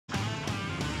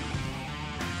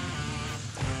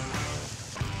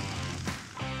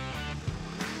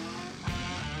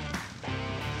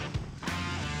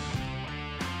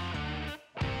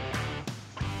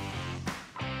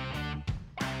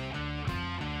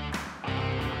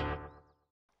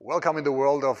Welcome in the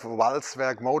world of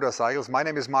WalzWerk motorcycles. My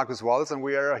name is Markus Walz and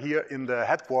we are here in the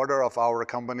headquarters of our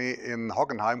company in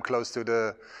Hockenheim, close to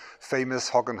the famous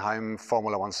Hockenheim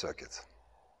Formula One circuit.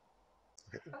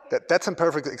 That's a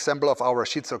perfect example of our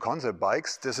SCHIZZO concept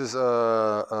bikes. This is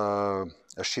a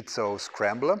SCHIZZO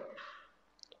Scrambler,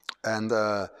 and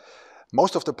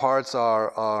most of the parts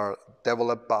are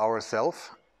developed by ourselves,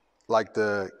 like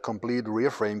the complete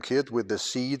rear frame kit with the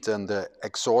seat and the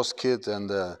exhaust kit and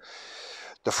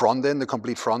the front end, the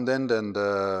complete front end, and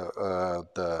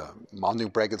the mounting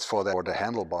brackets for the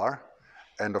handlebar.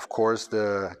 And of course,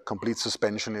 the complete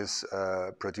suspension is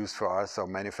produced for us or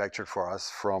manufactured for us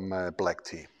from Black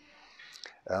Tea.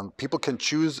 People can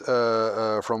choose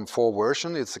from 4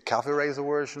 versions. It's a cafe racer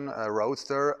version, a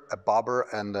Roadster, a bobber,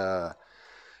 and a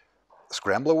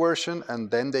Scrambler version.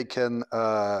 And then they can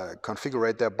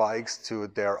configure their bikes to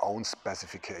their own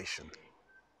specification.